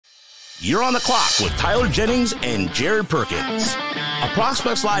You're on the clock with Tyler Jennings and Jared Perkins, a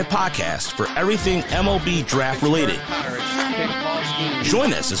Prospects Live podcast for everything MLB Draft related.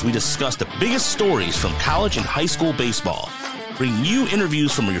 Join us as we discuss the biggest stories from college and high school baseball, bring you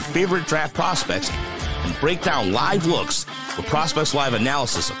interviews from your favorite draft prospects, and break down live looks with Prospects Live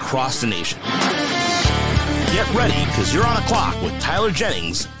analysis across the nation. Get ready, because you're on the clock with Tyler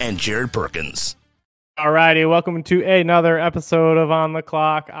Jennings and Jared Perkins. Alrighty, welcome to another episode of On the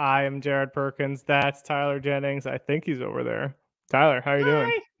Clock. I am Jared Perkins. That's Tyler Jennings. I think he's over there. Tyler, how are you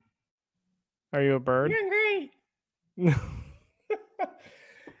doing? Are you a bird? Doing great.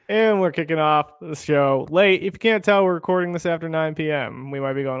 And we're kicking off the show late. If you can't tell, we're recording this after 9 p.m. We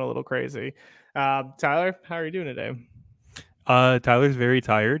might be going a little crazy. Tyler, how are you doing today? Tyler's very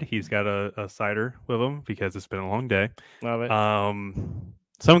tired. He's got a cider with him because it's been a long day. Love it.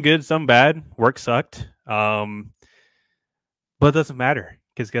 Some good, some bad. Work sucked. But it doesn't matter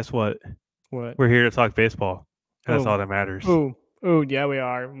because guess what? What? We're here to talk baseball. And that's all that matters. Ooh, yeah, we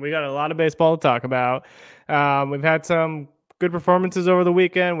are. We got a lot of baseball to talk about. We've had some good performances over the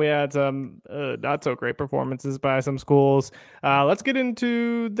weekend. We had some not so great performances by some schools. Let's get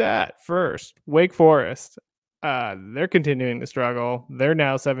into that first. Wake Forest. They're continuing to struggle. They're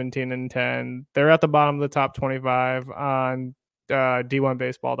now 17-10. They're at the bottom of the top 25 on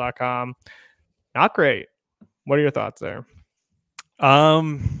D1baseball.com. Not great. What are your thoughts there?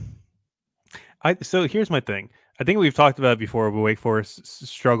 So here's my thing. I think we've talked about it before, but Wake Forest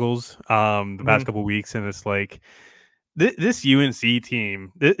struggles the past couple weeks, and it's like this UNC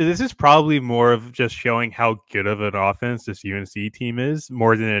team. This is probably more of just showing how good of an offense this UNC team is,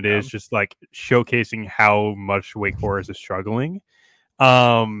 more than it is just like showcasing how much Wake Forest is struggling.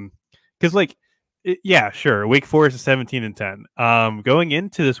 Because yeah, sure. Wake Forest is 17-10. Going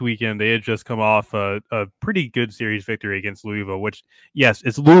into this weekend, they had just come off a pretty good series victory against Louisville, which, yes,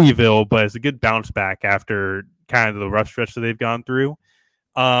 it's Louisville, but it's a good bounce back after kind of the rough stretch that they've gone through.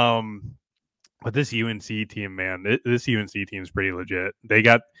 But this UNC team, man, this UNC team is pretty legit. They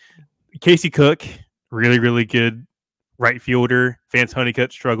got Casey Cook, really, really good right fielder. Vance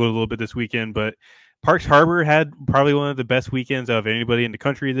Honeycutt struggled a little bit this weekend, but Parks Harbor had probably one of the best weekends of anybody in the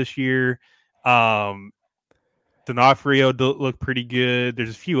country this year. D'Onofrio looked pretty good. There's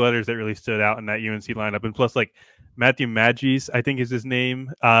a few others that really stood out in that UNC lineup, and plus, like Matthew Magis, I think is his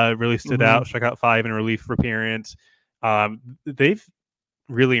name, really stood out. Struck out 5 in a relief appearance. They've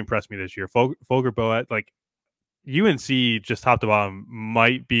really impressed me this year. Folger Boat, like UNC, just top to bottom,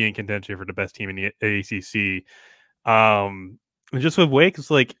 might be in contention for the best team in the ACC. And just with Wake, it's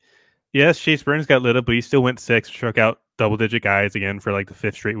like, yes, Chase Burns got lit up, but he still went 6, struck out double-digit guys again for like the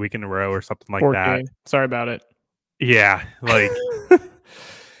 5th straight week in a row or something like that. Sorry about it. Yeah, like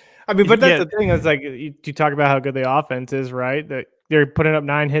I mean, but that's the thing is like you talk about how good the offense is, right? That they're putting up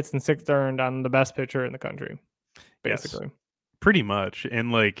 9 hits and 6 earned on the best pitcher in the country, basically. Yes, pretty much.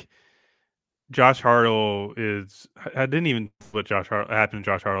 And like Josh Hartle is, I didn't even know what happened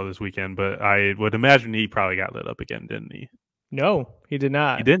to Josh Hartle this weekend, but I would imagine he probably got lit up again, didn't he? No, he did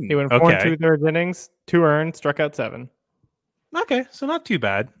not. He didn't. He went 4 2/3 innings, 2 earned, struck out 7. Okay, so not too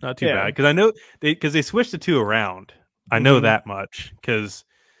bad. Not too bad. Because I know they switched the 2 around. I know that much because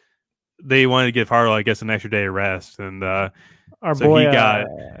they wanted to give Hartle, I guess, an extra day of rest. And our so boy, he got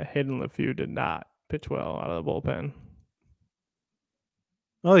Hayden LeFew did not pitch well out of the bullpen.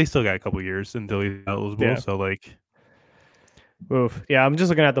 Well, he still got a couple years until he's eligible. Yeah. So like, oof. Yeah, I'm just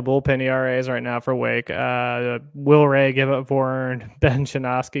looking at the bullpen ERAs right now for Wake. Will Ray gave up 4 earned. Ben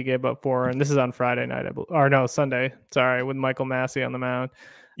Chinaski gave up 4 earned. This is on Friday night, Sunday. Sorry, with Michael Massey on the mound.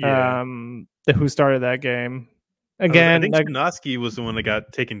 yeah. Who started that game? Again, I think Chinaski was the one that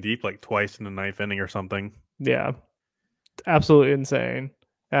got taken deep like twice in the 9th inning or something. Yeah, absolutely insane.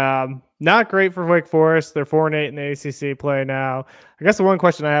 Not great for Wake Forest. They're 4-8 in the ACC play now. I guess the one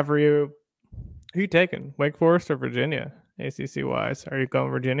question I have for you: who are you taking, Wake Forest or Virginia? ACC wise, are you going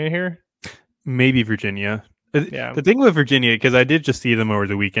Virginia here? Maybe Virginia. Yeah. The thing with Virginia, because I did just see them over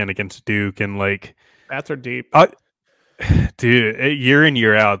the weekend against Duke, and like bats are deep. Dude, year in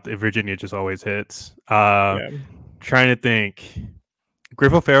year out, Virginia just always hits. Trying to think,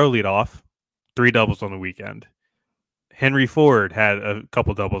 Griff O'Farrell lead off, 3 doubles on the weekend. Henry Ford had a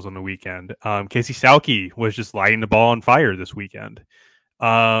couple doubles on the weekend. Casey Salke was just lighting the ball on fire this weekend.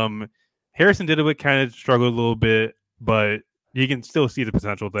 Harrison Didowick kind of struggled a little bit, but you can still see the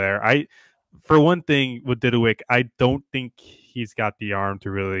potential there. For one thing with Didowick, I don't think he's got the arm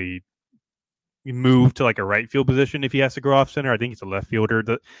to really move to like a right field position if he has to go off center. I think he's a left fielder.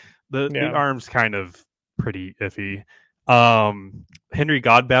 The arm's kind of pretty iffy. Henry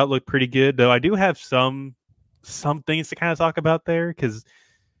Godbout looked pretty good, though I do have some things to kind of talk about there because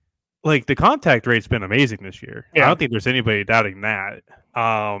like the contact rate's been amazing this year. Yeah. I don't think there's anybody doubting that.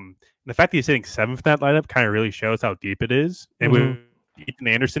 The fact that he's hitting 7th in that lineup kind of really shows how deep it is. And with Ethan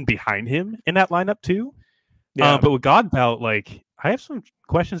Anderson behind him in that lineup too. Yeah. But with Godbout, like I have some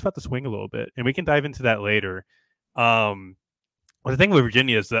questions about the swing a little bit, and we can dive into that later. Well, the thing with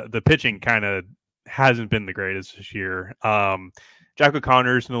Virginia is that the pitching kind of hasn't been the greatest this year. Jack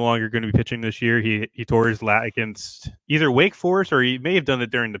O'Connor's no longer going to be pitching this year. He tore his lat against either Wake Forest or he may have done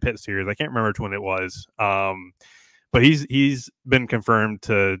it during the Pitt series. I can't remember which one it was. But he's been confirmed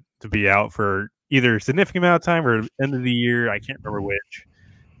to be out for either a significant amount of time or end of the year. I can't remember which.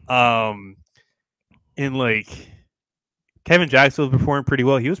 And like Kevin Jackson's performed pretty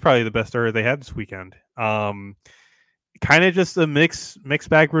well. He was probably the best starter they had this weekend. Kind of just a mixed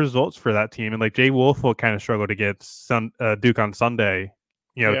bag results for that team. And like Jay Wolf will kind of struggle to get Duke on Sunday,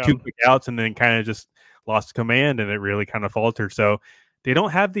 2 quick outs and then kind of just lost command and it really kind of faltered. So they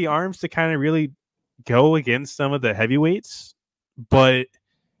don't have the arms to kind of really go against some of the heavyweights, but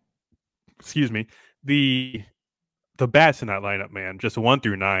excuse me, the bats in that lineup, man, just 1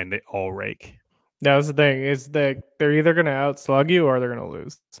 through 9, they all rake. That's the thing, is that they're either going to outslug you or they're going to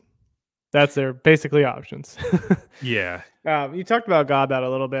lose. That's their basically options. Yeah. You talked about Godbout a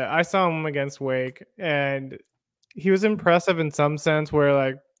little bit. I saw him against Wake, and he was impressive in some sense where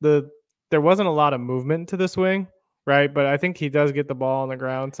like there wasn't a lot of movement to the swing, right? But I think he does get the ball on the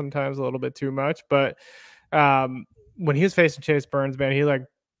ground sometimes a little bit too much. But when he was facing Chase Burns, man, he like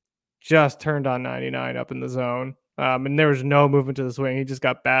just turned on 99 up in the zone. And there was no movement to the swing. He just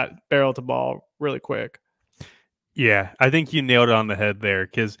got barrel to ball really quick. Yeah, I think you nailed it on the head there.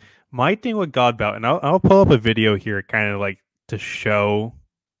 Because my thing with Godbout, and I'll pull up a video here kind of like to show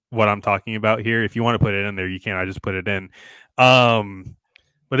what I'm talking about here. If you want to put it in there, you can. I just put it in.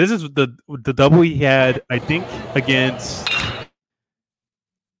 But this is the double he had, I think, against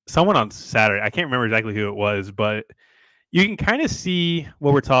someone on Saturday. I can't remember exactly who it was, but you can kind of see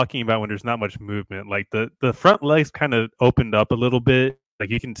what we're talking about when there's not much movement. Like the front legs kind of opened up a little bit. Like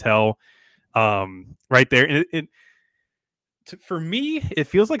you can tell right there. And for me, it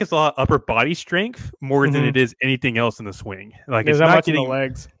feels like it's a lot of upper body strength more than it is anything else in the swing. Like there's it's not much getting in the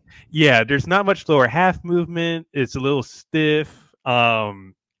legs. Yeah, there's not much lower half movement. It's a little stiff.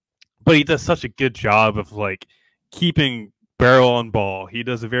 But he does such a good job of like keeping barrel on ball. He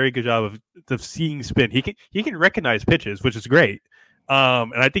does a very good job of seeing spin. He can recognize pitches, which is great.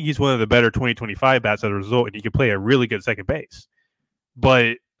 And I think he's one of the better 2025 bats as a result, and he can play a really good second base.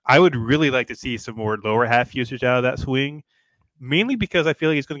 But I would really like to see some more lower half usage out of that swing, mainly because I feel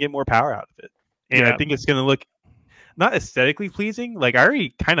like he's going to get more power out of it. And I think it's going to look not aesthetically pleasing. Like I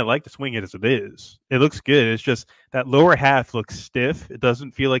already kind of like the swing as it is. It looks good. It's just that lower half looks stiff. It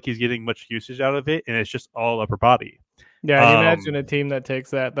doesn't feel like he's getting much usage out of it, and it's just all upper body. Yeah, you imagine a team that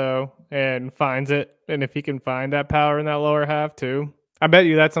takes that though and finds it, and if he can find that power in that lower half too, I bet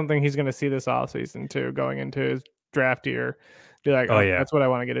you that's something he's going to see this offseason too, going into his draft year. Be like, oh yeah, that's what I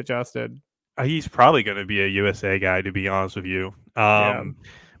want to get adjusted. He's probably going to be a USA guy, to be honest with you.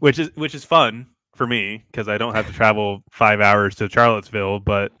 Which is fun for me because I don't have to travel 5 hours to Charlottesville.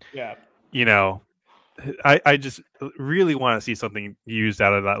 But I just really want to see something used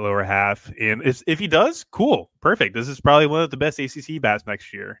out of that lower half. And if he does, cool, perfect. This is probably one of the best ACC bats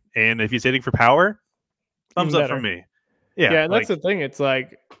next year. And if he's hitting for power, thumbs up from me. Yeah, and that's the thing. It's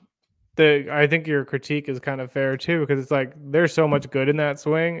like I think your critique is kind of fair too, because it's like there's so much good in that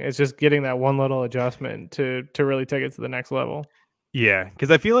swing. It's just getting that one little adjustment to really take it to the next level. Yeah,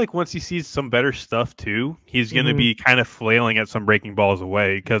 because I feel like once he sees some better stuff too, he's going to be kind of flailing at some breaking balls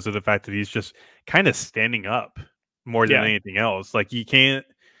away because of the fact that he's just kind of standing up more than anything else. Like you can't,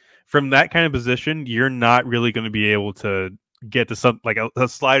 from that kind of position, you're not really going to be able to get to some like a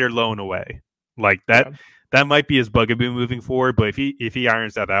slider low and away like that. Yeah. That might be his bugaboo moving forward, but if he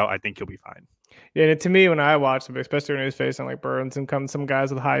irons that out, I think he'll be fine. Yeah, and to me, when I watched him, especially when he was facing like Burns and some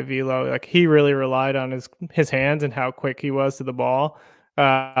guys with high velo, like he really relied on his hands and how quick he was to the ball,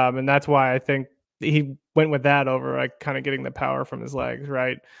 and that's why I think he went with that over like kind of getting the power from his legs,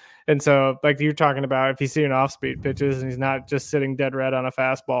 right? And so, like you're talking about, if he's seeing off-speed pitches and he's not just sitting dead red on a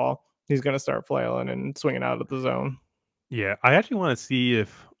fastball, he's going to start flailing and swinging out of the zone. Yeah, I actually want to see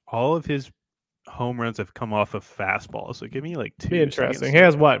if all of his home runs have come off of fastballs. So give me like 2. Be interesting. He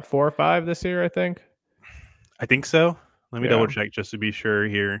has what, 4 or 5 this year, I think. I think so. Let me double check just to be sure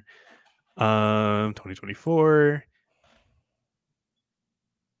here. 2024.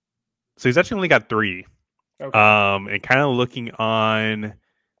 So he's actually only got 3. Okay. And kind of looking on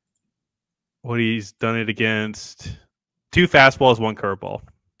what he's done it against, 2 fastballs, 1 curveball.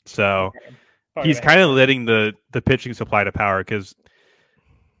 So he's kind of letting the pitching supply to power because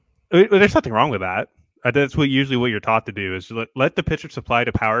There's nothing wrong with that. That's usually what you're taught to do is let the pitcher supply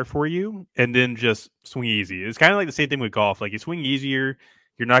the power for you, and then just swing easy. It's kind of like the same thing with golf. Like you swing easier,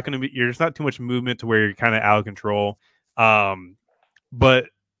 there's not too much movement to where you're kind of out of control. But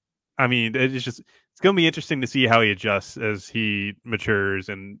I mean, it's going to be interesting to see how he adjusts as he matures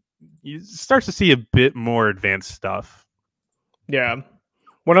and he starts to see a bit more advanced stuff. Yeah.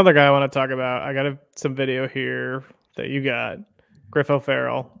 One other guy I want to talk about. I got some video here that you got, Griff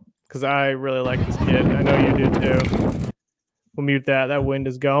O'Farrell, because I really like this kid. I know you do too. We'll mute that. That wind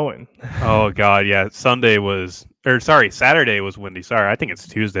is going. Oh God, yeah. Saturday was windy. Sorry, I think it's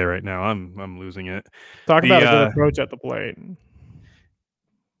Tuesday right now. I'm losing it. Talk about a good approach at the plate.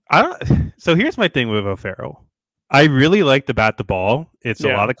 So here's my thing with O'Farrell. I really like the bat the ball. It's a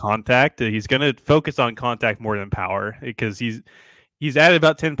lot of contact. He's going to focus on contact more than power because he's added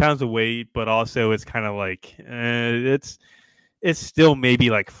about 10 pounds of weight, but also it's kind of like it's still maybe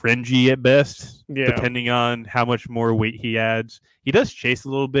like fringy at best, depending on how much more weight he adds. He does chase a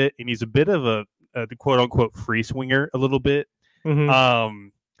little bit, and he's a bit of a quote unquote free swinger a little bit. Mm-hmm.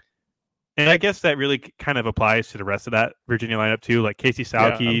 And I guess that really kind of applies to the rest of that Virginia lineup too. Like Casey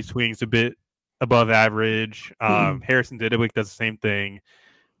Salke swings a bit above average. Harrison Didewick does the same thing.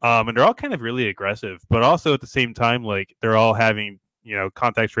 And they're all kind of really aggressive, but also at the same time, like they're all having,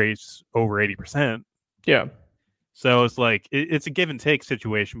 contact rates over 80%. Yeah. So it's like, it's a give and take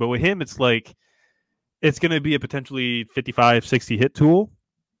situation, but with him, it's like, it's going to be a potentially 55, 60 hit tool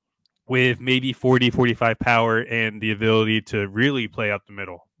with maybe 40, 45 power and the ability to really play up the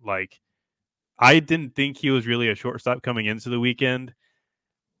middle. Like, I didn't think he was really a shortstop coming into the weekend.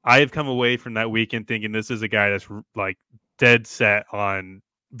 I have come away from that weekend thinking this is a guy that's like dead set on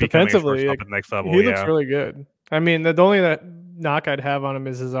becoming a shortstop at the next level. He looks really good. I mean, the only knock I'd have on him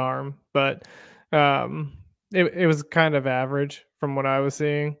is his arm, but it was kind of average from what I was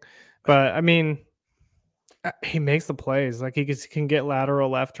seeing. But I mean, he makes the plays. Like he can get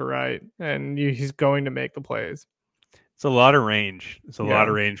lateral left to right, and he's going to make the plays. It's a lot of range. It's a lot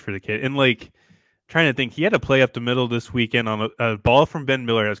of range for the kid. And like, trying to think, he had a play up the middle this weekend on a ball from Ben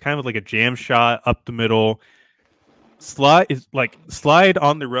Miller. It was kind of like a jam shot up the middle. Slide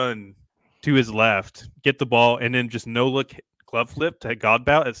on the run to his left, get the ball, and then just no look glove flip to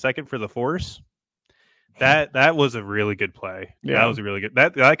Godbout at second for the force. That was a really good play. Yeah. That was a really good.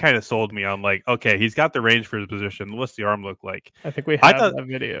 That kind of sold me on like, okay, he's got the range for his position. What's the arm look like? I think we have that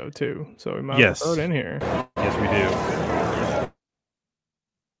video too, so we might throw it in here. Yes, we do.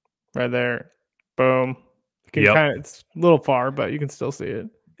 Right there. Boom. It's a little far, but you can still see it.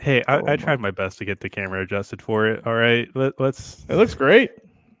 Hey, I tried my best to get the camera adjusted for it. All right, let's. It looks great.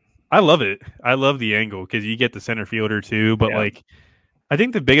 I love it. I love the angle because you get the center fielder too. But like, I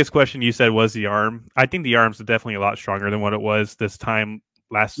think the biggest question you said was the arm. I think the arm's definitely a lot stronger than what it was this time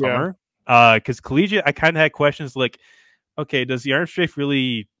last summer. Because collegiate, I kind of had questions like, okay, does the arm strafe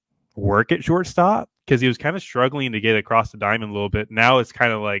really work at shortstop? Because he was kind of struggling to get across the diamond a little bit. Now it's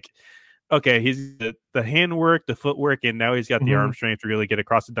kind of like, okay, he's the handwork, the footwork, and now he's got the arm strength to really get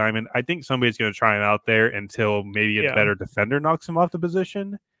across the diamond. I think somebody's going to try him out there until maybe a better defender knocks him off the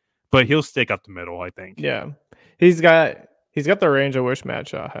position, but he'll stick up the middle, I think. Yeah, he's got the range I wish Matt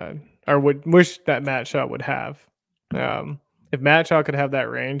Shaw had, or wish that Matt Shaw would have. If Matt Shaw could have that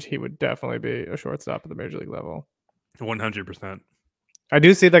range, he would definitely be a shortstop at the major league level. 100%. I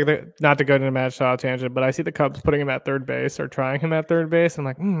do see not to go into a Matt Shaw tangent, but I see the Cubs putting him at third base or trying him at third base. I'm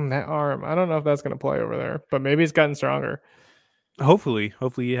like, that arm. I don't know if that's going to play over there, but maybe he's gotten stronger. Hopefully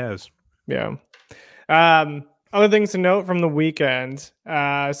he has. Yeah. Other things to note from the weekend.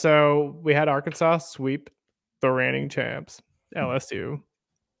 So we had Arkansas sweep the reigning champs, LSU.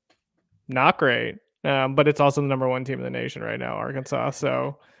 Not great, but it's also the number one team in the nation right now, Arkansas.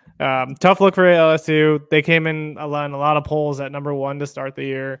 So tough look for LSU. They came in a lot of polls at number one to start the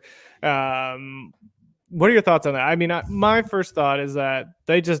year. What are your thoughts on that? I mean, my first thought is that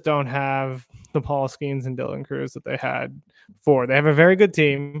they just don't have the Paul Skeens and Dylan Cruz that they had before. They have a very good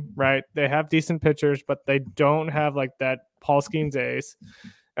team, right? They have decent pitchers, but they don't have like that Paul Skeens ace.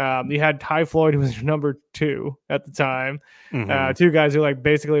 You had Ty Floyd, who was your number two at the time. Two guys who like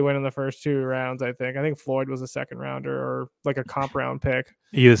basically went in the first two rounds, I think. I think Floyd was a second rounder or like a comp round pick.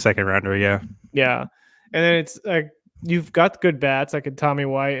 He was a second rounder, yeah. Yeah. And then it's like you've got good bats like a Tommy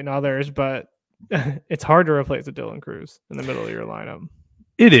White and others, but it's hard to replace a Dylan Cruz in the middle of your lineup.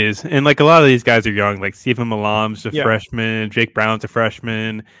 It is. And like a lot of these guys are young, like Stephen Malam's a freshman, Jake Brown's a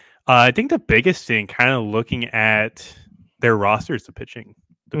freshman. I think the biggest thing kind of looking at their roster is the pitching.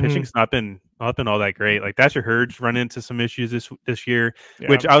 The pitching's not been not been all that great. Like Thatcher Hurd's run into some issues this year,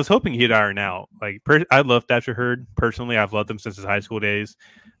 which I was hoping he'd iron out. Like I love Thatcher Hurd personally. I've loved him since his high school days,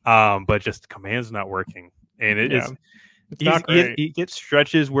 but just command's not working, and it's not great. He gets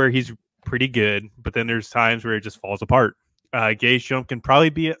stretches where he's pretty good, but then there's times where it just falls apart. Gage Jump can probably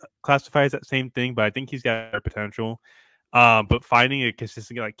be classified as that same thing, but I think he's got potential. But finding a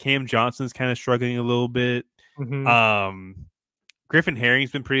consistent, like Cam Johnson's kind of struggling a little bit. Griffin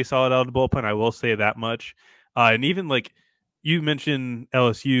Herring's been pretty solid out of the bullpen. I will say that much. And even like you mentioned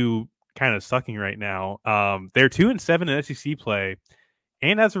LSU kind of sucking right now. They're 2-7 in SEC play.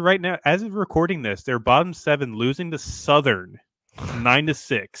 And as of right now, as of recording this, they're bottom 7 losing to Southern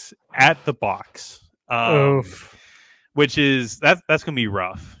 9-6 at the box. Which is that's gonna be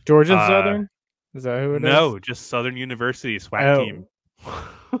rough. Georgia Southern? Is that who it is? No, just Southern University SWAT team.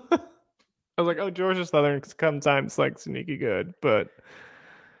 I was like, oh, Georgia Southern sometimes like sneaky good, but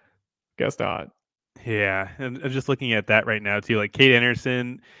guess not. Yeah, and just looking at that right now too, like Cade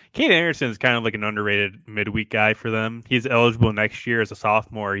Anderson is kind of like an underrated midweek guy for them. He's eligible next year as a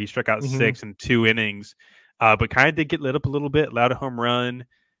sophomore. He struck out 6 in 2 innings, but kind of did get lit up a little bit, allowed a home run.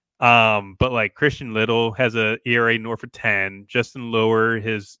 But like Christian Little has a ERA north of 10. Justin Lower,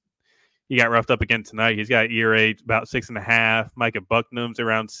 he got roughed up again tonight. He's got ERA about 6.5. Micah Bucknam's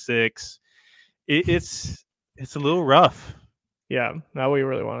around 6. It's a little rough. Yeah, not what you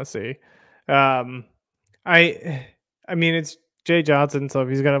really want to see. I mean, it's Jay Johnson, so if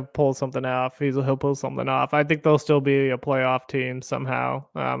he's gonna pull something off, he'll pull something off. I think they'll still be a playoff team somehow.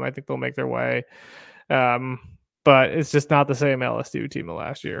 I think they'll make their way. But it's just not the same LSU team of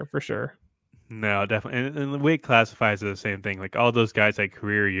last year for sure. No, definitely. And the Wake classifies as the same thing. Like all those guys had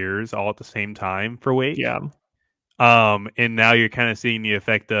career years all at the same time for Wake. Yeah. And now you're kind of seeing the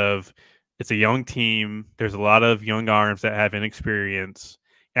effect of it's a young team. There's a lot of young arms that have inexperience.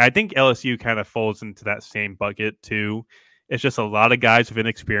 And I think LSU kind of falls into that same bucket too. It's just a lot of guys with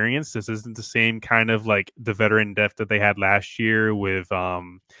inexperience. This isn't the same kind of like the veteran depth that they had last year with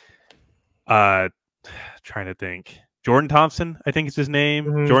trying to think. Jordan Thompson, I think is his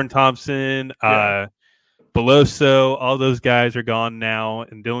name. Jordan Thompson, Beloso, all those guys are gone now.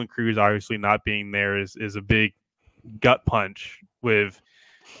 And Dylan Cruz obviously not being there is a big gut punch with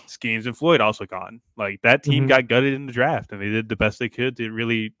Skeens and Floyd also gone. Like that team got gutted in the draft and they did the best they could to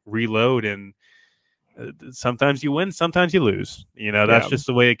really reload. And sometimes you win, sometimes you lose. You know, that's just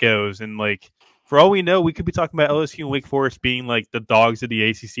the way it goes. And like, for all we know, we could be talking about LSU and Wake Forest being like the dogs of the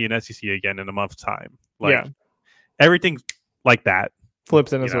ACC and SEC again in a month's time. Like everything like that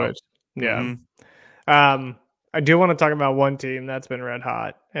flips in a switch. Yeah. I do want to talk about one team that's been red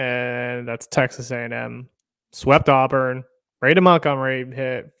hot, and that's Texas A&M. Swept Auburn. Braden Montgomery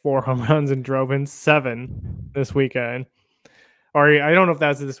hit 4 home runs and drove in 7 this weekend. Or I don't know if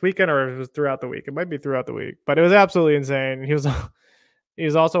that's this weekend or if it was throughout the week. It might be throughout the week, but it was absolutely insane. He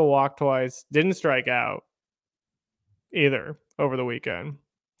was also walked twice, didn't strike out either over the weekend.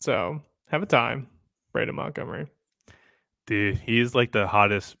 So have a time, Braden Montgomery. Dude, he's like the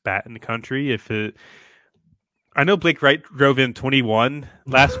hottest bat in the country. I know Blake Wright drove in 21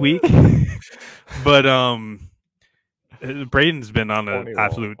 last week, but Braden's been on an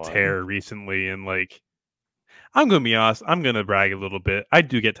absolute tear recently, and like I'm gonna be honest, I'm gonna brag a little bit. I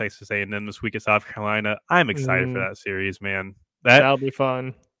do get Texas A&M this week at South Carolina. I'm excited for that series, man. That'll be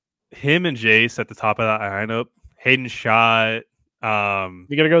fun. Him and Jace at the top of that lineup. Hayden Schott.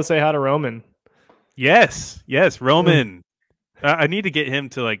 You gotta go say hi to Roman. Yes, Roman. I need to get him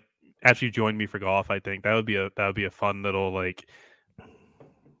to like actually join me for golf. I think that would be a fun little like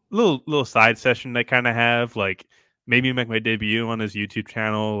little side session they kind of have. Like maybe make my debut on his YouTube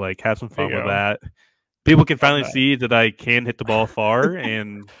channel. Like have some fun with that. People can finally see that I can hit the ball far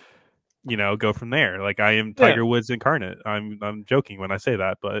and go from there. Like I am Tiger Woods incarnate. I'm joking when I say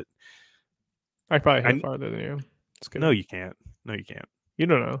that, but I probably hit farther than you. No, you can't. You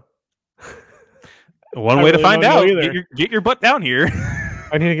don't know. One way to find out. Get your butt down here.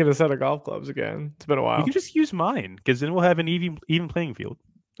 I need to get a set of golf clubs again. It's been a while. You can just use mine because then we'll have an even playing field.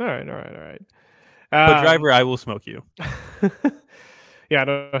 All right. But driver, I will smoke you. Yeah, I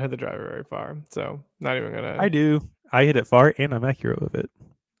don't hit the driver very far, so not even gonna. I do. I hit it far, and I'm accurate with it.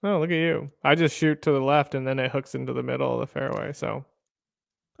 Oh, look at you! I just shoot to the left, and then it hooks into the middle of the fairway. So.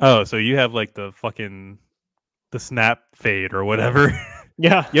 Oh, so you have like the snap fade or whatever.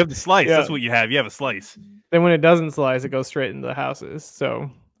 Yeah. You have the slice. Yeah. That's what you have. You have a slice. Then when it doesn't slice, it goes straight into the houses. So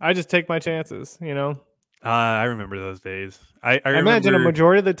I just take my chances, I remember those days. I imagine a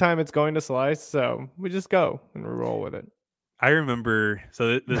majority of the time it's going to slice, so we just go and we roll with it. I remember,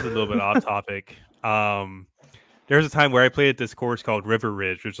 so this is a little bit off topic. There's a time where I played at this course called River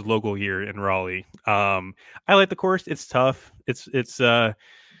Ridge, which is local here in Raleigh. I like the course. It's tough. It's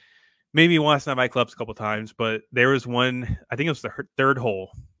made me want to snap my clubs a couple times, but there was one, I think it was the third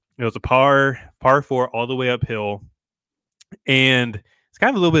hole. It was a par 4 all the way uphill. And it's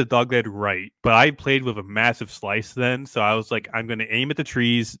kind of a little bit of dogleg right, but I played with a massive slice then. So I was like, I'm going to aim at the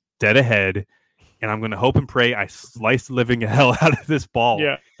trees dead ahead, and I'm going to hope and pray I slice the living hell out of this ball.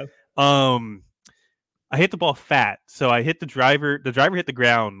 Yeah. I hit the ball fat. So I hit the driver. The driver hit the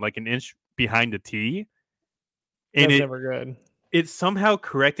ground like an inch behind the tee. And That's never good. It somehow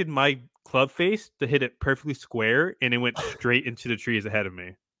corrected my club face to hit it perfectly square, and it went straight into the trees ahead of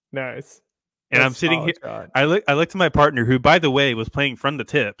me. Nice. And I'm sitting here. I looked to my partner, who, by the way, was playing from the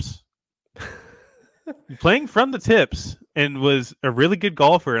tips. Playing from the tips and was a really good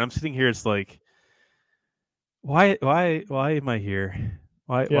golfer. And I'm sitting here. It's like, why am I here?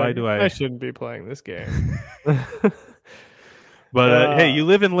 Why do I shouldn't be playing this game. But hey, you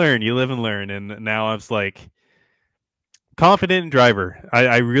live and learn. You live and learn. And now I was like, confident in driver.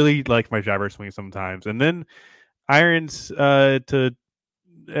 I really like my driver swing sometimes. And then irons to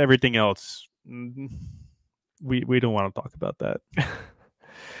everything else. We don't want to talk about that.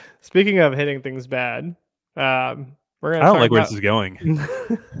 Speaking of hitting things bad, we're gonna. I don't like where this is going.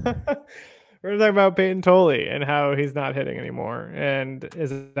 We're gonna talk about Payton Tolle and how he's not hitting anymore and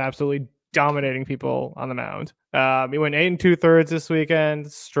is absolutely dominating people on the mound. He went 8 2/3 this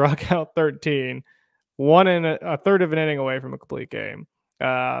weekend, struck out 13, won in a third of an inning away from a complete game.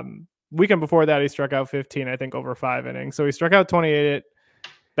 Weekend before that, he struck out 15, I think, over 5 innings. So he struck out 28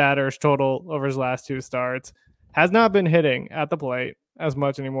 batters total over his last 2 starts. Has not been hitting at the plate as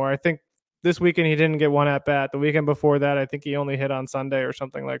much anymore. I think this weekend he didn't get one at bat. The weekend before that, I think he only hit on Sunday or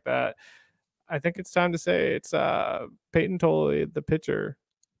something like that. I think it's time to say it's Payton Tolle, the pitcher,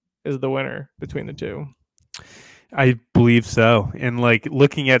 is the winner between the two. I believe so. And like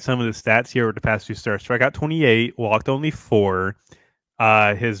looking at some of the stats here over the past 2 starts, struck out 28, walked only 4.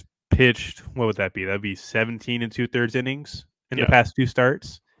 His pitched, what would that be? That'd be 17 2/3 innings in the past 2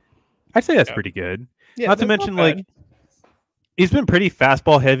 starts. I'd say that's pretty good. Yeah, not to mention, like, he's been pretty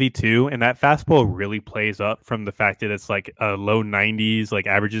fastball heavy too, and that fastball really plays up from the fact that it's like a low 90s, like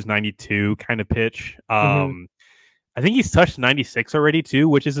averages 92 kind of pitch. I think he's touched 96 already too,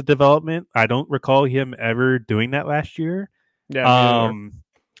 which is a development. I don't recall him ever doing that last year. Yeah.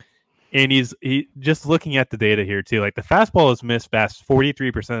 And he just looking at the data here too, like the fastball has missed bats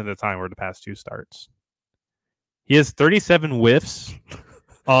 43% of the time over the past 2 starts. He has 37 whiffs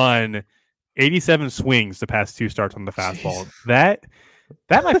on 87 swings the past 2 starts on the fastball. That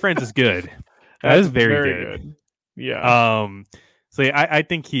my friends is good. That is very good. Yeah. So yeah, I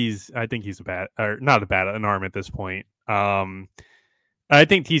think he's a bat, or not a bat, an arm at this point. I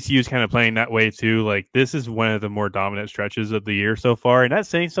think TCU is kind of playing that way too. Like, this is one of the more dominant stretches of the year so far, and that's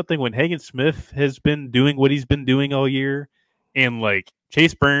saying something when Hagen Smith has been doing what he's been doing all year, and like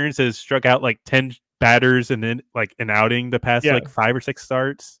Chase Burns has struck out like 10 batters and then like an outing the past like 5 or 6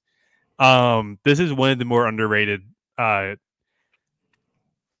 starts. This is one of the more underrated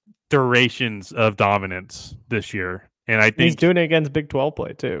durations of dominance this year. And I think he's doing it against Big 12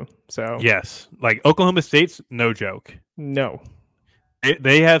 play too. So yes, like Oklahoma State's no joke. No,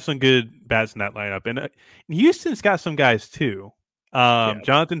 they have some good bats in that lineup, and Houston's got some guys too.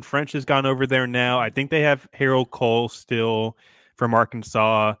 Jonathan French has gone over there now. I think they have Harold Cole still from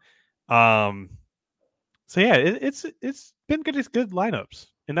Arkansas. So yeah, it's been good. It's good lineups,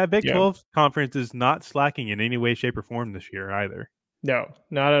 and that Big 12 conference is not slacking in any way, shape, or form this year either. No,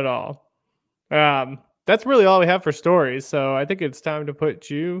 not at all. That's really all we have for stories. So I think it's time to put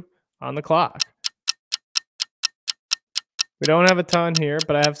you on the clock. We don't have a ton here,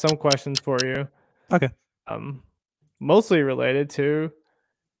 but I have some questions for you. Okay. Mostly related to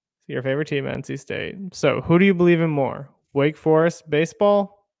your favorite team, NC State. So who do you believe in more, Wake Forest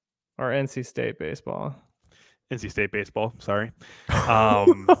baseball or NC State baseball? NC State baseball. Sorry.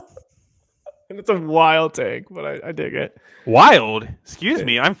 It's a wild take, but I dig it. Wild? Excuse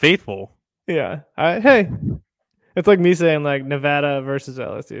me. I'm faithful. Yeah. Hey, it's like me saying like Nevada versus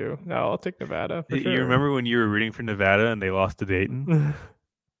LSU. No, I'll take Nevada. For sure. You remember when you were rooting for Nevada and they lost to Dayton?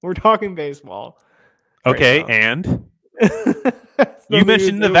 We're talking baseball. Okay, right, and you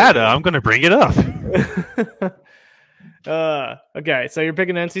mentioned Nevada. I'm going to bring it up. Okay, so you're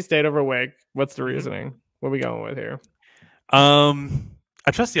picking NC State over Wake. What's the reasoning? What are we going with here?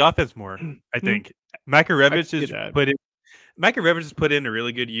 I trust the offense more. I think Makarevich has put in a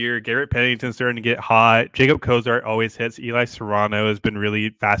really good year. Garrett Pennington's starting to get hot. Jacob Cozart always hits. Eli Serrano has been really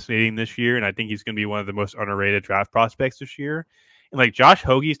fascinating this year, and I think he's going to be one of the most underrated draft prospects this year. And like Josh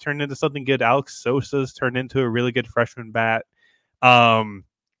Hoagie's turned into something good. Alex Sosa's turned into a really good freshman bat. I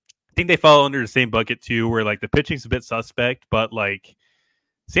think they fall under the same bucket too, where like the pitching's a bit suspect, but like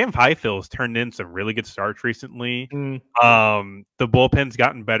Sam Highfield's turned in some really good starts recently. The bullpen's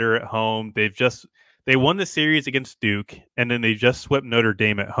gotten better at home. They won the series against Duke, and then they just swept Notre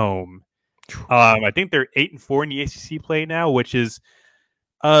Dame at home. I think they're 8-4 in the ACC play now, which is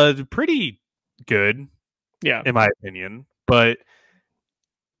pretty good, in my opinion. But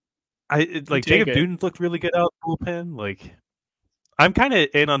Jacob Duden's looked really good out of the bullpen. Like, I'm kind of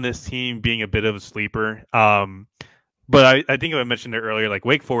in on this team being a bit of a sleeper. But I think I mentioned it earlier. Like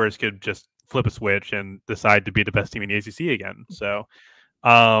Wake Forest could just flip a switch and decide to be the best team in the ACC again. So, but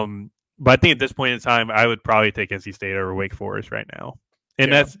I think at this point in time, I would probably take NC State over Wake Forest right now.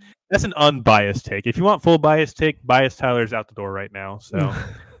 And that's an unbiased take. If you want full biased take, Bias Tyler's out the door right now. So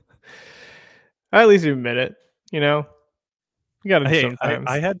at least you admit it. You know, you got to. Hey, sometimes.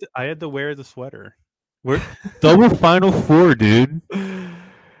 I had to wear the sweater. We're double Final Four, dude. We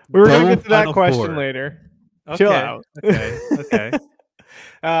were gonna get to that question later. Okay. Chill out. Okay.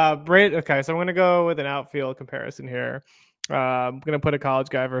 Okay, so I'm gonna go with an outfield comparison here. I'm gonna put a college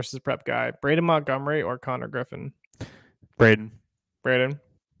guy versus prep guy. Braden Montgomery or Connor Griffin? Braden.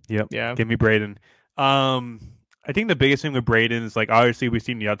 Yep. Yeah. Give me Braden. I think the biggest thing with Braden is like obviously we've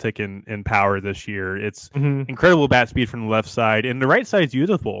seen the uptick in power this year. It's incredible bat speed from the left side, and the right side is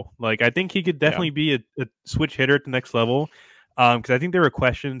usable. Like I think he could definitely be a switch hitter at the next level. Because I think there were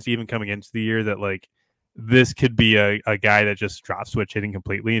questions even coming into the year that like this could be a guy that just drops switch hitting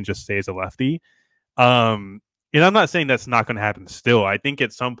completely and just stays a lefty. And I'm not saying that's not going to happen still. I think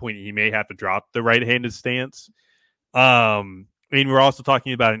at some point he may have to drop the right-handed stance. I mean, we're also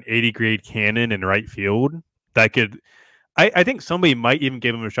talking about an 80-grade cannon in right field that could. I think somebody might even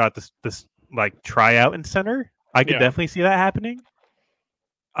give him a shot this like try out in center. I could definitely see that happening.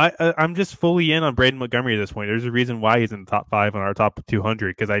 I'm just fully in on Braden Montgomery at this point. There's a reason why he's in the top 5 on our top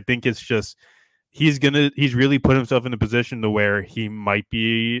 200 because I think it's just he's really put himself in a position to where he might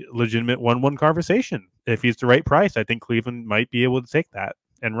be legitimate 1-1 conversation if he's the right price. I think Cleveland might be able to take that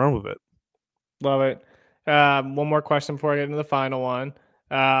and run with it. Love it. One more question before I get into the final one.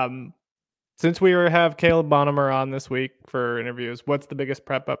 Since we have Caleb Bonemer on this week for interviews, what's the biggest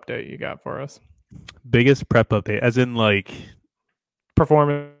prep update you got for us? Biggest prep update, as in like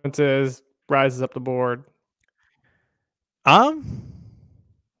performances, rises up the board. I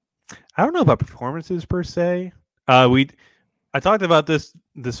don't know about performances per se. I talked about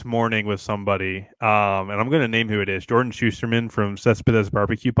this morning with somebody, and I'm going to name who it is. Jordan Schusterman from Cespedes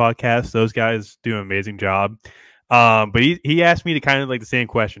Barbecue Podcast. Those guys do an amazing job. But he asked me to kind of like the same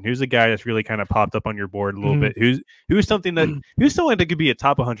question. Who's the guy that's really kind of popped up on your board a little bit? Who's someone that could be a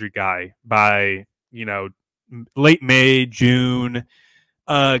top 100 guy by, late May, June?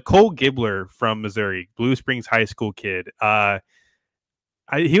 Cole Gibbler from Missouri, Blue Springs High School kid.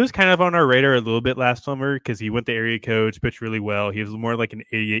 He was kind of on our radar a little bit last summer because he went to area coach, pitched really well. He was more like an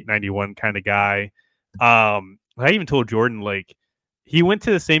 88, 91 kind of guy. I even told Jordan, like, he went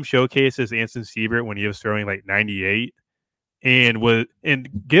to the same showcase as Anson Siebert when he was throwing like 98. And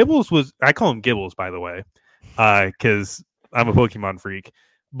Gibbles was, I call him Gibbles, by the way, because I'm a Pokemon freak.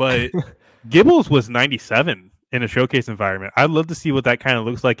 But Gibbles was 97 in a showcase environment. I'd love to see what that kind of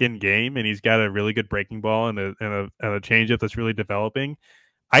looks like in game. And he's got a really good breaking ball and a changeup that's really developing.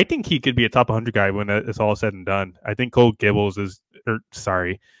 I think he could be a top 100 guy when it's all said and done. I think Cole Gibbler.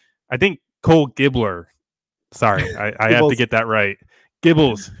 Sorry, I have to get that right.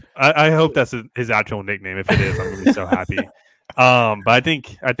 Gibbles. I hope that's his actual nickname. If it is, I'm going to be so happy. But I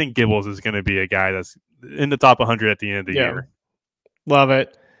think Gibbles is going to be a guy that's in the top 100 at the end of the year. Love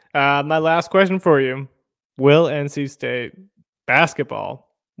it. My last question for you. Will NC State basketball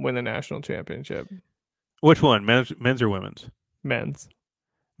win the national championship? Which one, men's or women's? Men's.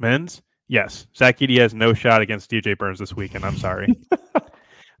 Men's? Yes. Zach Edey has no shot against DJ Burns this weekend. I'm sorry.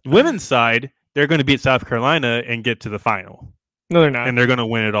 Women's side, they're going to beat South Carolina and get to the final. No, they're not. And they're going to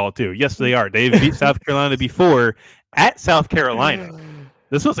win it all, too. Yes, they are. They've beat South Carolina before at South Carolina.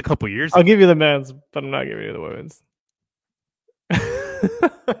 This was a couple years ago. I'll give you the men's, but I'm not giving you the women's.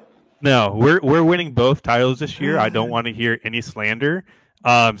 No, we're winning both titles this year. I don't want to hear any slander.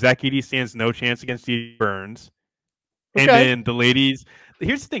 Zach Edey stands no chance against DJ Burns. And then the ladies,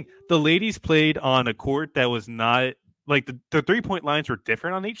 here's the thing. The ladies played on a court that was not, like, the three-point lines were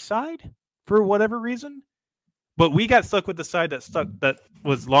different on each side for whatever reason. But we got stuck with the side that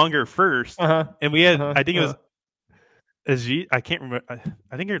was longer first. And we had, I think it was, I can't remember.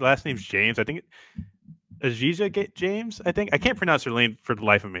 I think her last name's James. I think Aziza James, I think. I can't pronounce her name for the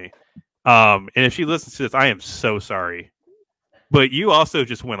life of me. And if she listens to this, I am so sorry. But you also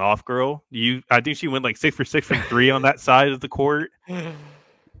just went off, girl. I think she went like 6 for 6 from 3 on that side of the court.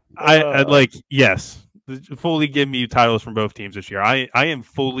 I like, yes, fully give me titles from both teams this year. I am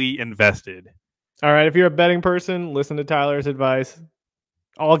fully invested. All right, if you're a betting person, listen to Tyler's advice.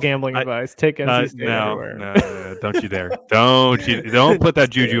 All gambling advice. Take NC State everywhere. No, don't you dare. Don't put that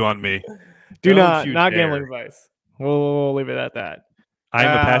juju on me. Not gambling advice. We'll leave it at that. I'm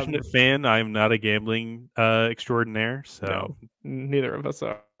a passionate fan. I'm not a gambling extraordinaire. So no, neither of us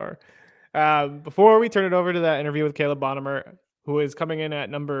are. Before we turn it over to that interview with Caleb Bonemer, who is coming in at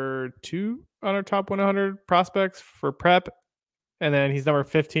number 2 on our top 100 prospects for prep, and then he's number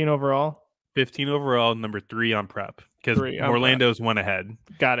 15 overall. 15 overall, number 3 on prep, because Orlando's one ahead.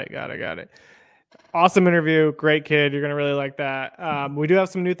 Got it. Awesome interview. Great kid. You're going to really like that. We do have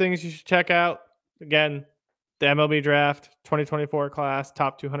some new things you should check out. Again, the MLB Draft 2024 class,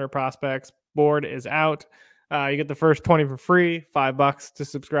 top 200 prospects board is out. You get the first 20 for free, $5 to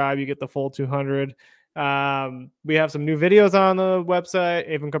subscribe. You get the full 200. We have some new videos on the website.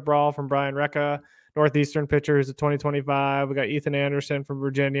 Avon Cabral from Brian Recca, Northeastern pitchers of 2025. We got Ethan Anderson from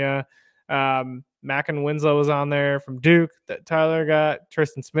Virginia. Mackin Winslow was on there from Duke that Tyler got,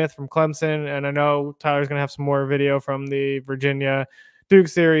 Tristan Smith from Clemson, and I know Tyler's going to have some more video from the Virginia Duke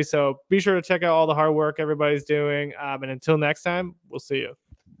series, so be sure to check out all the hard work everybody's doing, and until next time, we'll see you.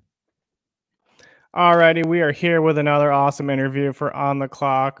 Alrighty, we are here with another awesome interview for On the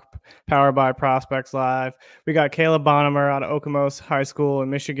Clock, powered by Prospects Live. We got Caleb Bonemer out of Okemos High School in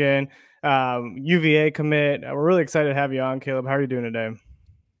Michigan, UVA commit. We're really excited to have you on, Caleb. How are you doing today?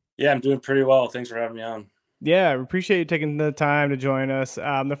 Yeah, I'm doing pretty well. Thanks for having me on. Yeah, I appreciate you taking the time to join us.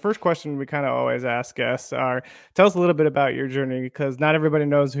 The first question we kind of always ask guests are, tell us a little bit about your journey, because not everybody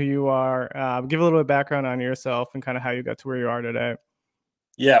knows who you are. Give a little bit of background on yourself and kind of how you got to where you are today.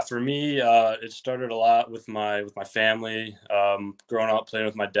 Yeah, for me, it started a lot with my family. Growing up, playing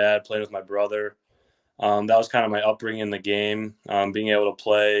with my dad, playing with my brother. That was kind of my upbringing in the game. Being able to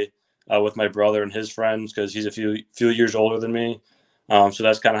play with my brother and his friends, because he's a few years older than me. So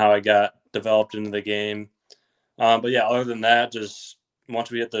that's kind of how I got developed into the game. But yeah, other than that, just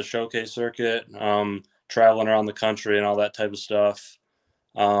once we hit the showcase circuit, traveling around the country and all that type of stuff.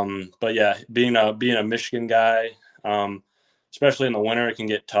 But yeah, being a Michigan guy, especially in the winter, it can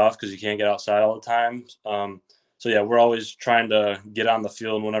get tough because you can't get outside all the time. So yeah, we're always trying to get on the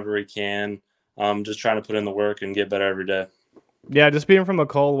field whenever we can. Just trying to put in the work and get better every day. Yeah, just being from a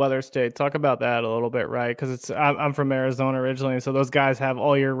cold weather state, talk about that a little bit, right? Because I'm from Arizona originally, so those guys have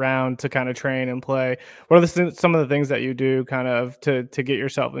all year round to kind of train and play. What are some of the things that you do kind of to get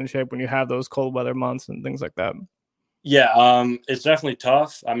yourself in shape when you have those cold weather months and things like that? Yeah, it's definitely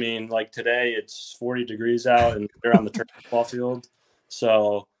tough. I mean, like today it's 40 degrees out and they're on the ball field.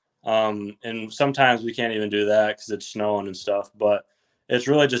 So, and sometimes we can't even do that because it's snowing and stuff, but it's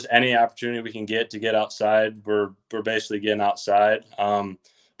really just any opportunity we can get to get outside. We're basically getting outside.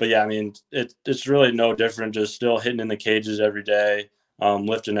 But yeah, I mean, it's really no different. Just still hitting in the cages every day,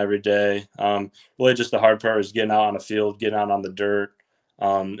 lifting every day. Really just the hard part is getting out on the field, getting out on the dirt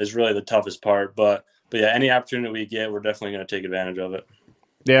is really the toughest part. But yeah, any opportunity we get, we're definitely going to take advantage of it.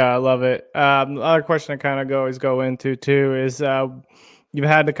 Yeah, I love it. The other question I kind of always go into too is you've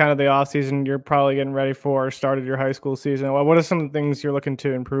had the off season you're probably getting ready for, started your high school season. What are some things you're looking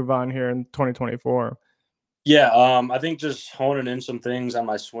to improve on here in 2024? Yeah, I think just honing in some things on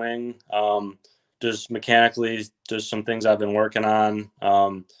my swing, just mechanically, just some things I've been working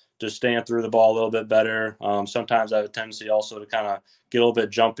on, just staying through the ball a little bit better. Sometimes I have a tendency also to kind of get a little bit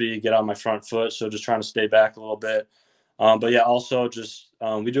jumpy, get on my front foot, so just trying to stay back a little bit. But yeah, also just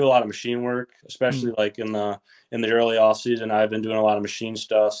we do a lot of machine work, especially like in the early off season. I've been doing a lot of machine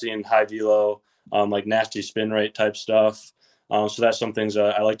stuff, seeing high velo, like nasty spin rate type stuff. So that's some things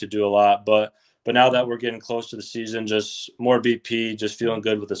I like to do a lot. But now that we're getting close to the season, just more BP, just feeling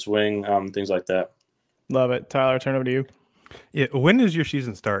good with the swing, things like that. Love it. Tyler, turn over to you. Yeah, when does your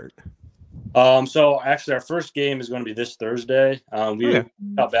season start? So actually our first game is going to be this Thursday. We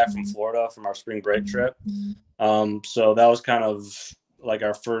got back from Florida from our spring break trip. So that was kind of like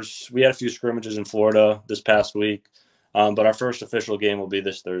our first, we had a few scrimmages in Florida this past week. But our first official game will be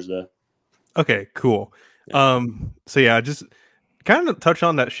this Thursday. Okay, cool. So yeah, just kind of touch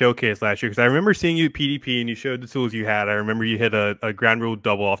on that showcase last year, because I remember seeing you at PDP and you showed the tools you had. I remember you hit a ground rule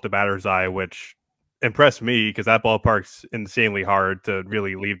double off the batter's eye, which impressed me because that ballpark's insanely hard to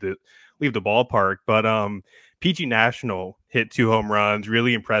really leave the ballpark. But PG National hit 2 home runs,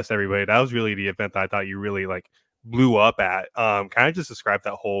 really impressed everybody. That was really the event that I thought you really blew up at. Kind of just describe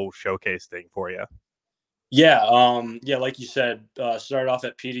that whole showcase thing for you. Yeah, like you said, started off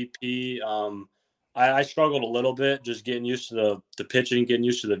at PDP. I struggled a little bit just getting used to the pitching, getting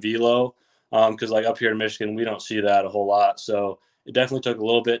used to the velo, because like up here in Michigan, we don't see that a whole lot. So it definitely took a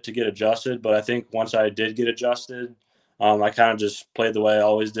little bit to get adjusted. But I think once I did get adjusted, I kind of just played the way I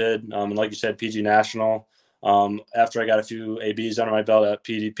always did. And like you said, PG National. After I got a few ABs under my belt at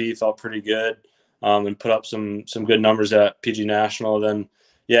PDP, felt pretty good, and put up some good numbers at PG National. Then,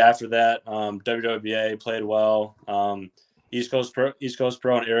 yeah, after that, WWBA played well. East Coast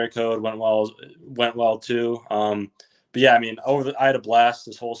Pro and area code went well too. But yeah, I mean, I had a blast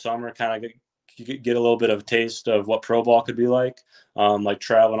this whole summer. Kind of get a little bit of a taste of what pro ball could be like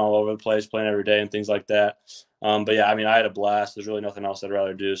traveling all over the place, playing every day, and things like that. But yeah, I mean, I had a blast. There's really nothing else I'd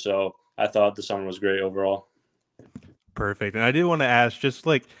rather do. So I thought the summer was great overall. Perfect. And I did want to ask, just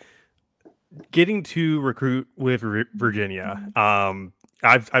like getting to recruit with Virginia.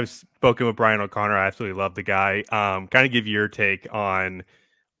 I've spoken with Brian O'Connor. I absolutely love the guy. Kind of give your take on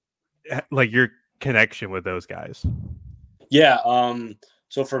like your connection with those guys. Yeah.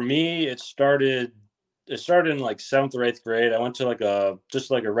 So for me, it started in like 7th or 8th grade. I went to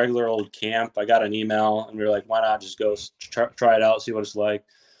just like a regular old camp. I got an email and we were like, why not just go try it out, see what it's like.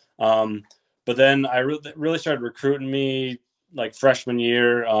 But then I really started recruiting me like freshman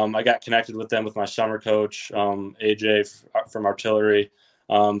year. I got connected with them with my summer coach, AJ from artillery.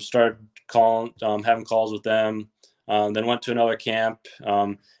 Started having calls with them. Then went to another camp.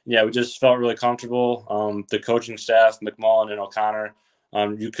 Yeah, we just felt really comfortable. The coaching staff, McMullen and O'Connor,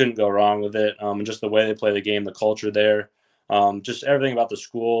 you couldn't go wrong with it. And just the way they play the game, the culture there, just everything about the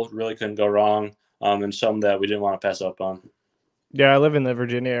school really couldn't go wrong. And some that we didn't want to pass up on. Yeah, I live in the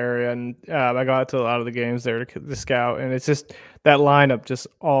Virginia area, and I got to a lot of the games there to scout, and it's just that lineup just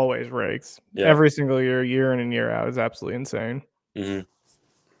always rakes. Yeah. Every single year in and year out is absolutely insane.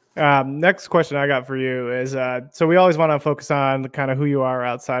 Mm-hmm. Next question I got for you is, so we always want to focus on kind of who you are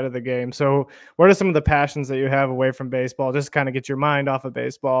outside of the game. So what are some of the passions that you have away from baseball, just kind of get your mind off of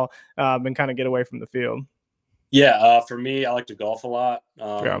baseball and kind of get away from the field? Yeah, for me, I like to golf a lot.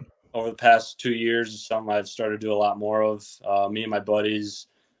 Yeah. Over the past 2 years, it's something I've started to do a lot more of. Me and my buddies,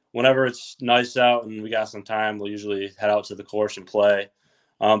 whenever it's nice out and we got some time, we'll usually head out to the course and play.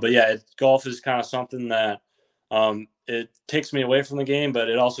 But yeah, golf is kind of something that it takes me away from the game, but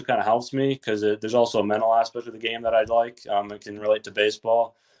it also kind of helps me because there's also a mental aspect of the game that I like. It can relate to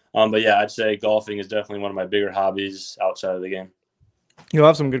baseball. But yeah, I'd say golfing is definitely one of my bigger hobbies outside of the game. You'll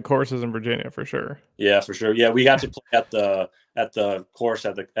have some good courses in Virginia for sure. Yeah, for sure. Yeah, we got to play at the course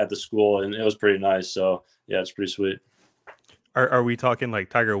at the school, and it was pretty nice. So yeah, it's pretty sweet. Are we talking like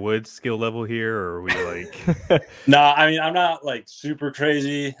Tiger Woods skill level here, or are we like? No, I mean, I'm not like super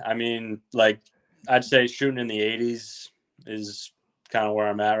crazy. I mean, like I'd say shooting in the 80s is kind of where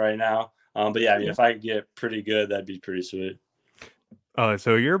I'm at right now. But yeah, I mean, if I could get pretty good, that'd be pretty sweet. Oh,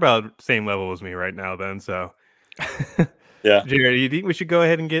 so you're about the same level as me right now, then. So. Yeah. Jared, do you think we should go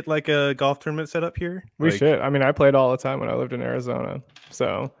ahead and get like a golf tournament set up here? We should. I mean, I played all the time when I lived in Arizona.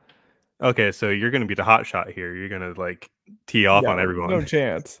 So. Okay, so you're going to be the hot shot here. You're going to like tee off on everyone. No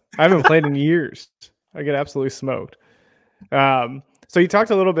chance. I haven't played in years. I get absolutely smoked. So you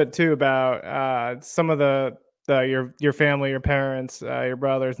talked a little bit too about some of your family, your parents, your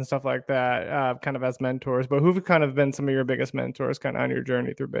brothers and stuff like that, kind of as mentors. But who've kind of been some of your biggest mentors kind of on your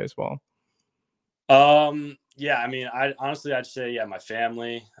journey through baseball? Yeah, I mean, I'd say, yeah, my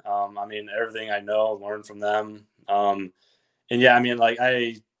family. I mean, everything I know, learned from them. And yeah, I mean, like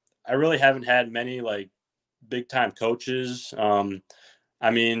I really haven't had many like big time coaches.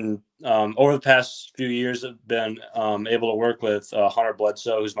 I mean, over the past few years, I've been able to work with Hunter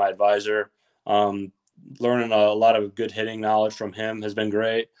Bledsoe, who's my advisor. Learning a lot of good hitting knowledge from him has been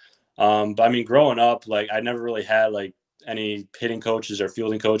great. But I mean, growing up, like I never really had like any hitting coaches or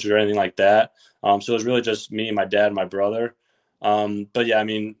fielding coaches or anything like that. So it was really just me, my dad, and my brother. But yeah, I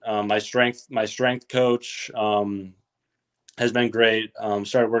mean, my strength coach has been great.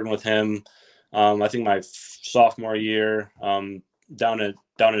 Started working with him. I think my sophomore year down in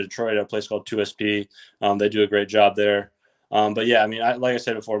Detroit at a place called 2SP. They do a great job there. But yeah, I mean, like I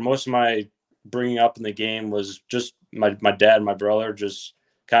said before, most of my bringing up in the game was just my dad and my brother just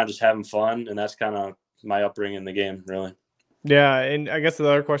kind of just having fun, and that's kind of my upbringing in the game, really. Yeah, and I guess the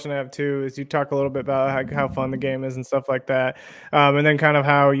other question I have too is you talk a little bit about how fun the game is and stuff like that, and then kind of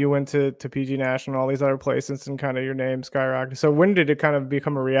how you went to PG National, all these other places, and kind of your name skyrocketed. So when did it kind of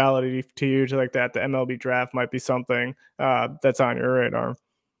become a reality to you to like that the MLB draft might be something that's on your radar?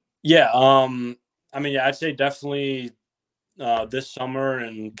 Yeah, I mean, yeah, I'd say definitely this summer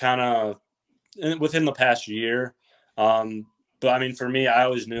and kind of within the past year. But I mean, for me, I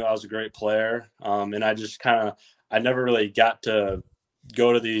always knew I was a great player, and I just I never really got to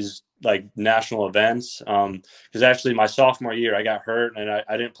go to these like national events. Because actually my sophomore year I got hurt and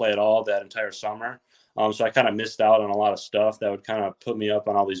I didn't play at all that entire summer. So I kind of missed out on a lot of stuff that would kind of put me up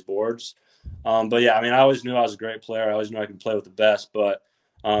on all these boards. But yeah, I mean, I always knew I was a great player. I always knew I could play with the best. But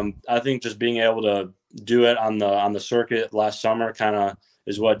I think just being able to do it on the circuit last summer kind of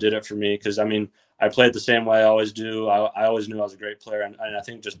is what did it for me. Because I mean, I played the same way I always do. I always knew I was a great player, and I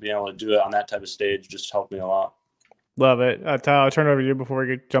think just being able to do it on that type of stage just helped me a lot. Love it. Tyler, I'll turn it over to you before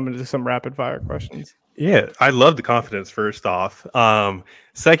we jump into some rapid fire questions. Yeah, I love the confidence, first off.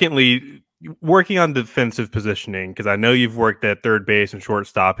 Secondly, working on defensive positioning, because I know you've worked at third base and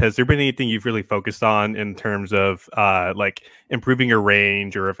shortstop. Has there been anything you've really focused on in terms of like improving your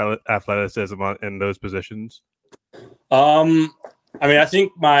range or athleticism in those positions? I mean, I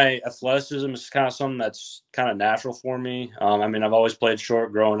think my athleticism is kind of something that's kind of natural for me. I mean, I've always played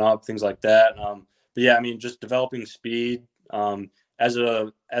short growing up, things like that. But yeah, I mean, just developing speed as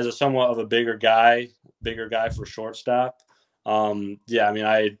a somewhat of a bigger guy for shortstop. Yeah, I mean,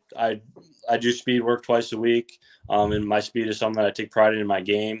 I do speed work twice a week, and my speed is something that I take pride in my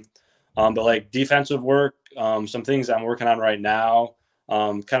game. But like defensive work, some things I'm working on right now.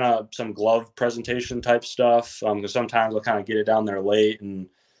 Kind of some glove presentation type stuff. Because sometimes I'll kind of get it down there late and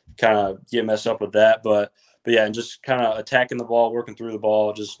kind of get messed up with that. But yeah, and just kind of attacking the ball, working through the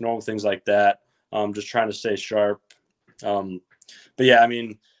ball, just normal things like that. Just trying to stay sharp. But yeah, I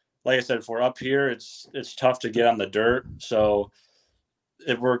mean, like I said, if we're up here, it's tough to get on the dirt. So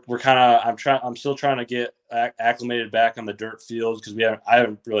I'm still trying to get acclimated back on the dirt field because I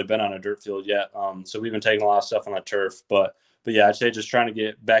haven't really been on a dirt field yet. So we've been taking a lot of stuff on the turf, but yeah, I'd say just trying to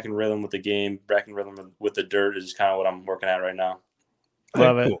get back in rhythm with the game, back in rhythm with the dirt is kind of what I'm working at right now.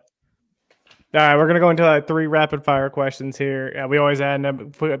 Love it. Cool. All right, we're going to go into like 3 rapid fire questions here. We always add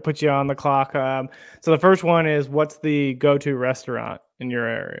and put you on the clock. So the first one is, what's the go-to restaurant in your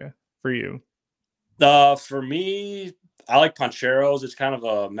area for you? For me, I like Pancheros. It's kind of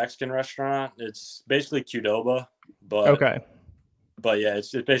a Mexican restaurant. It's basically Qdoba, but okay. But yeah,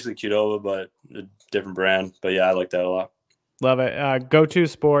 it's basically Qdoba, but a different brand. But yeah, I like that a lot. Love it. Go-to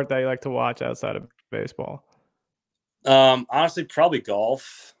sport that you like to watch outside of baseball? Honestly, probably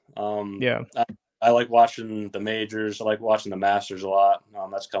golf. Yeah. I like watching the majors. I like watching the Masters a lot.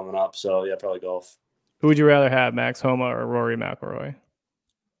 That's coming up. So yeah, probably golf. Who would you rather have, Max Homa or Rory McIlroy?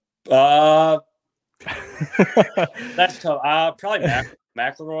 That's tough. Probably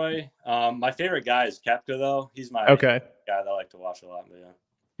McIlroy. My favorite guy is Koepka, though. He's my guy that I like to watch a lot. But yeah.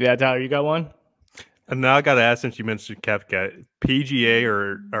 Yeah, Tyler, you got one? And now I got to ask, since you mentioned Koepka, PGA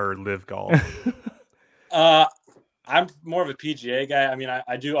or Live Golf? I'm more of a PGA guy. I mean,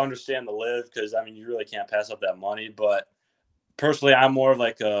 I do understand the Live because, I mean, you really can't pass up that money. But personally, I'm more of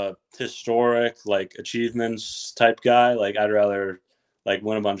like a historic, like achievements type guy. Like I'd rather like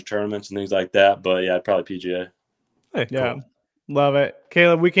win a bunch of tournaments and things like that. But yeah, probably PGA. Hey, yeah. Cool. Love it.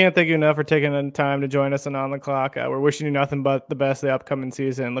 Caleb, we can't thank you enough for taking the time to join us and On the Clock. We're wishing you nothing but the best of the upcoming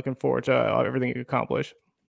season. Looking forward to everything you accomplish.